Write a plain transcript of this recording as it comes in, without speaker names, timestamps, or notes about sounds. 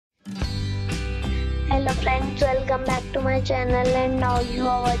Hello friends, welcome back to my channel, and now you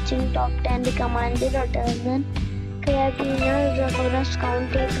are watching top 10 recommended hotels in Krapina-Zagorje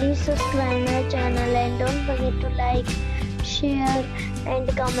County. Please subscribe my channel and don't forget to like, share and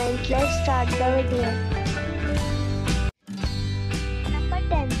comment. Let's start the video. Number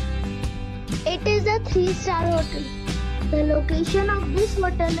 10. It is a 3-star hotel. The location of this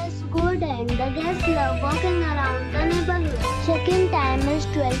hotel is good and the guests love walking around the neighborhood. Check-in time is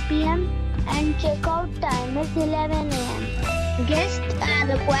 12 p.m. and check-out time is 11 a.m. Guests are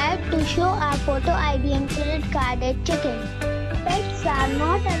required to show a photo ID and credit card at check-in. Pets are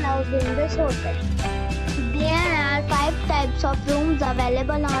not allowed in this hotel. There are 5 types of rooms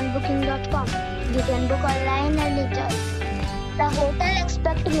available on booking.com. You can book online and enjoy. The hotel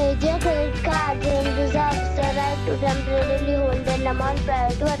expects major credit cards and reserves the right to temporarily hold an amount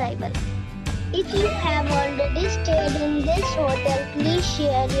prior to arrival. If you have already stayed in this hotel, please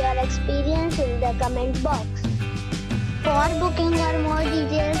share your experience in the comment box. For booking or more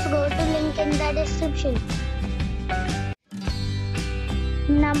details, go to link in the description.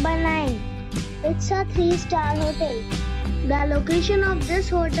 Number 9. It's a 3-star hotel. The location of this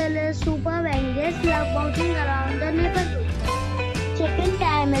hotel is superb and guests love walking around the neighborhood. Check-in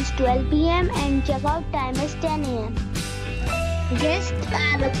time is 12 p.m. and check-out time is 10 a.m. Guests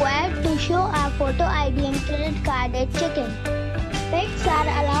are required to show a photo ID and credit card at check-in. Pets are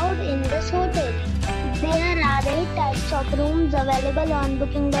allowed in this hotel. There are 8 types of rooms available on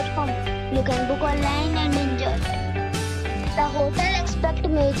booking.com. You can book online and enjoy. The hotel expects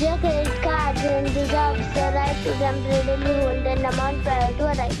major credit cards and reserves the right to temporarily hold an amount prior to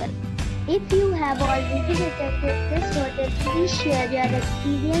arrival. If you have already visited this hotel, please share your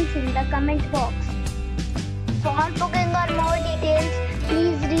experience in the comment box. For booking or more details,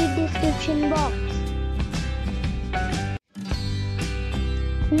 please read description box.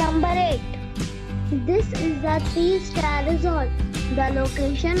 Number 8. This is a 3-star resort. The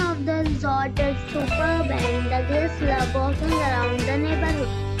location of the resort is superb and the guests love walking around the neighborhood.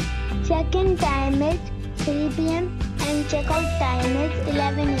 Check-in time is 3 p.m. and check-out time is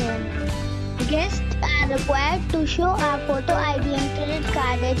 11 a.m. Guests are required to show a photo ID and credit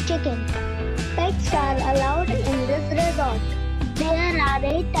card at check-in. Pets are allowed in this resort. There are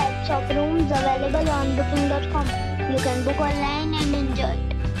 8 types of rooms available on booking.com. You can book online and enjoy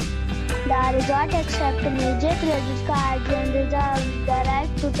it. The resort accepts major credit cards and reserves the right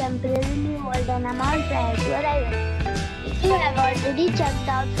to temporarily hold an amount prior to arrival. If you have already checked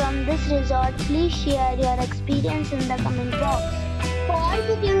out from this resort, please share your experience in the comment box. For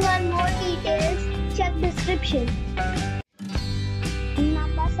booking or more details, check description.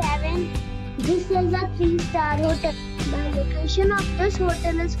 Number 7. This is a 3-star hotel. The location of this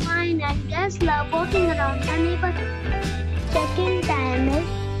hotel is fine and guests love walking around the neighborhood. Check-in time is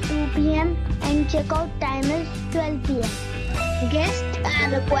 2 p.m. and check-out time is 12 p.m. Guests are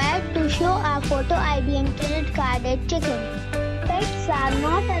required to show a photo ID and credit card at check-in. Pets are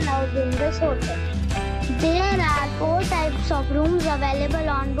not allowed in this hotel. There are 4 types of rooms available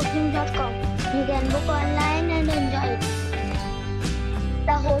on booking.com. You can book online and enjoy it.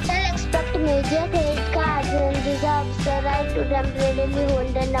 The hotel expects major credit cards and reserves the right to temporarily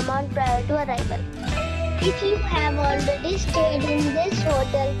hold an amount prior to arrival. If you have already stayed in this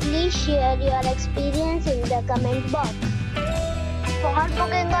hotel, please share your experience in the comment box. For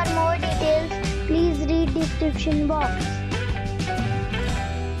booking or more details, please read description box.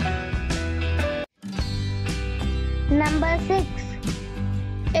 Number 6.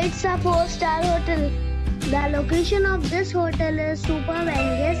 It's a 4-star hotel. The location of this hotel is superb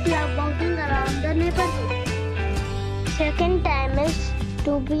and guests love walking around the neighborhood. Check-in time is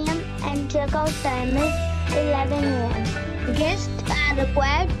 2 p.m. and check-out time is 11 a.m. Guests are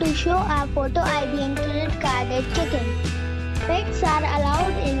required to show a photo ID and credit card at check-in. Pets are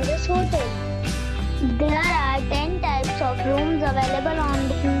allowed in this hotel. There are 10 types of rooms available on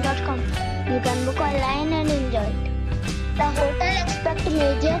booking.com. You can book online and enjoy it. The hotel expects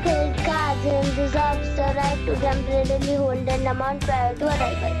major credit cards and reserves the right to temporarily hold an amount prior to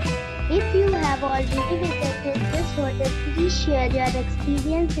arrival. If you have already visited this hotel, please share your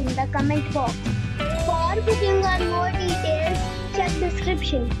experience in the comment box. For booking or more details, check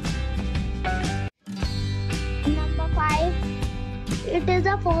description. Number 5. It is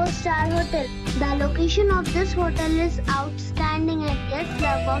a 4-star hotel. The location of this hotel is outstanding and guests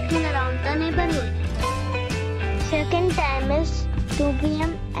love walking around the neighborhood. Check-in time is 2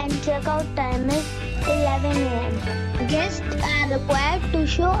 p.m. and check-out time is 11 a.m. Guests are required to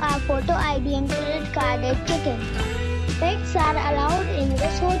show a photo ID and credit card at check-in. Pets are allowed in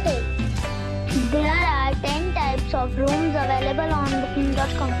this hotel. There are 10 types of rooms available on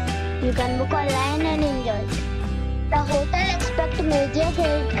booking.com. You can book online and enjoy it. The hotel expects major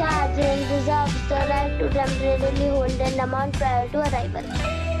credit cards and reserves the right to temporarily hold an amount prior to arrival.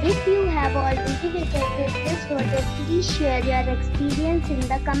 If you have already visited this hotel, please share your experience in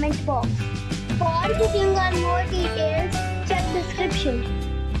the comment box. For booking or more details, check description.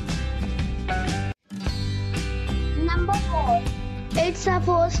 Number 4. It's a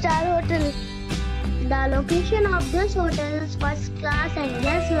 4-star hotel. The location of this hotel is first class and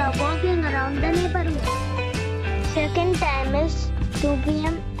guests love walking around the neighborhood. Check-in time is 2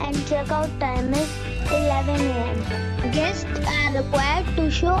 p.m. and check-out time is 11 a.m. Guests are required to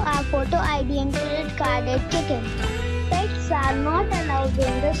show a photo ID and credit card at check-in. Pets are not allowed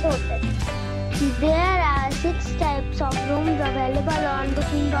in this hotel. There are 6 types of rooms available on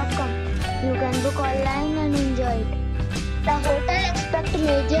booking.com. You can book online and enjoy it. The hotel expects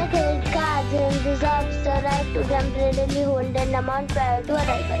major credit cards and reserves the right to temporarily hold an amount prior to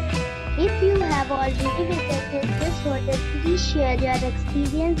arrival. If you have already visited this hotel, please share your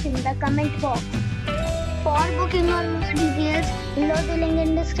experience in the comment box. For booking or more details, below the link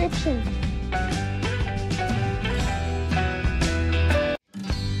in description.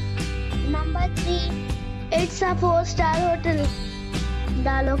 Number 3. It's a 4-star hotel.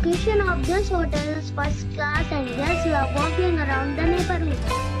 The location of this hotel is first class and guests love walking around the neighborhood.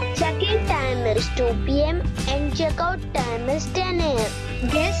 Check-in time is 2 p.m. and check-out time is 10 a.m.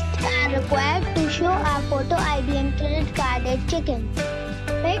 Guests are required to show a photo ID and credit card at check-in.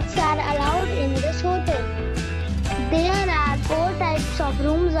 Pets are allowed in this hotel. There are 4 types of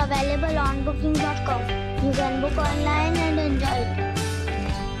rooms available on booking.com. You can book online and enjoy it.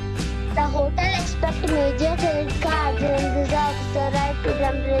 The hotel expects major credit cards and reserves the right to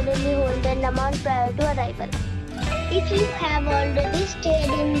temporarily hold an amount prior to arrival. If you have already stayed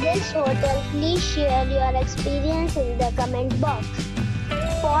in this hotel, please share your experience in the comment box.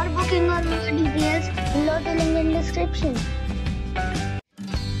 For booking or more details, below the link in description.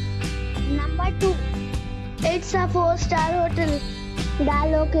 Number 2. It's a 4-star hotel.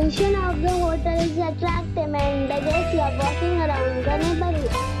 The location of the hotel is attractive and the guests love walking around the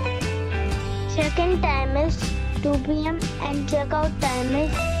neighborhood. Check-in time is 2 p.m. and check-out time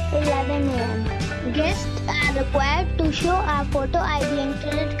is 11 a.m. Guests are required to show a photo ID and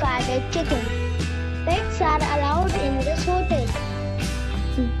credit card at check-in. Pets are allowed in this hotel.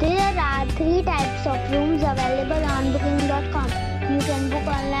 There are 3 types of rooms available on booking.com. You can book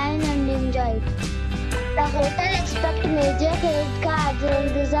online and enjoy it. The hotel expects major credit cards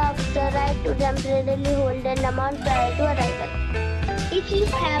and reserves the right to temporarily hold an amount prior to arrival. If you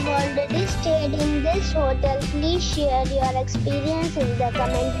have already stayed in this hotel, please share your experience in the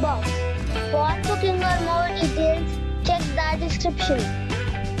comment box. For booking or more details, check the description.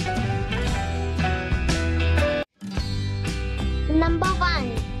 Number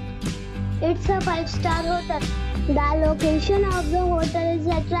 1. It's a 5-star hotel. The location of the hotel is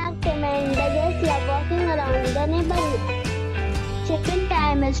attractive and the guests love walking around the neighborhood. Check-in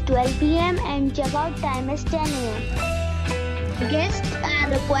time is 12 p.m. and check-out time is 10 a.m. Guests are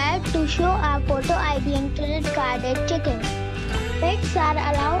required to show a photo ID and credit card at check-in. Pets are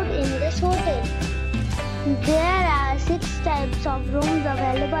allowed in this hotel. There are 6 types of rooms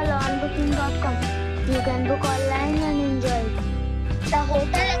available on booking.com. You can book online and enjoy it. The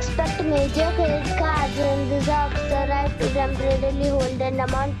hotel expects major credit cards and reserves the right to temporarily hold an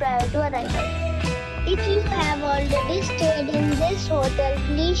amount prior to arrival. If you have already stayed in this hotel,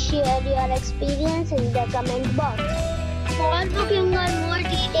 please share your experience in the comment box. For booking or more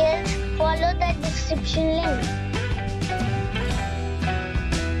details, follow the description link.